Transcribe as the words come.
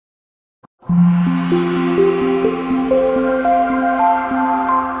Make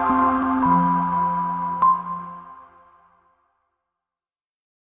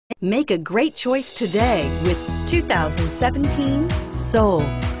a great choice today with 2017 Soul.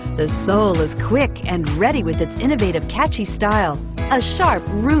 The Soul is quick and ready with its innovative, catchy style, a sharp,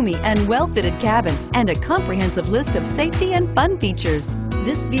 roomy, and well-fitted cabin, and a comprehensive list of safety and fun features.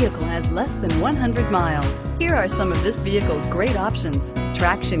 This vehicle has less than 100 miles. Here are some of this vehicle's great options: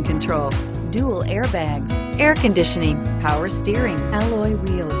 traction control, dual airbags, air conditioning, power steering, alloy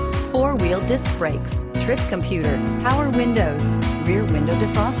wheels, four-wheel disc brakes, trip computer, power windows, rear window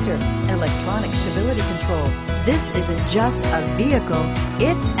defroster, electronic stability control. This isn't just a vehicle,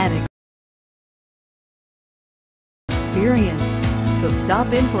 it's an experience. So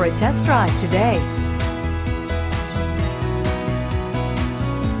stop in for a test drive today.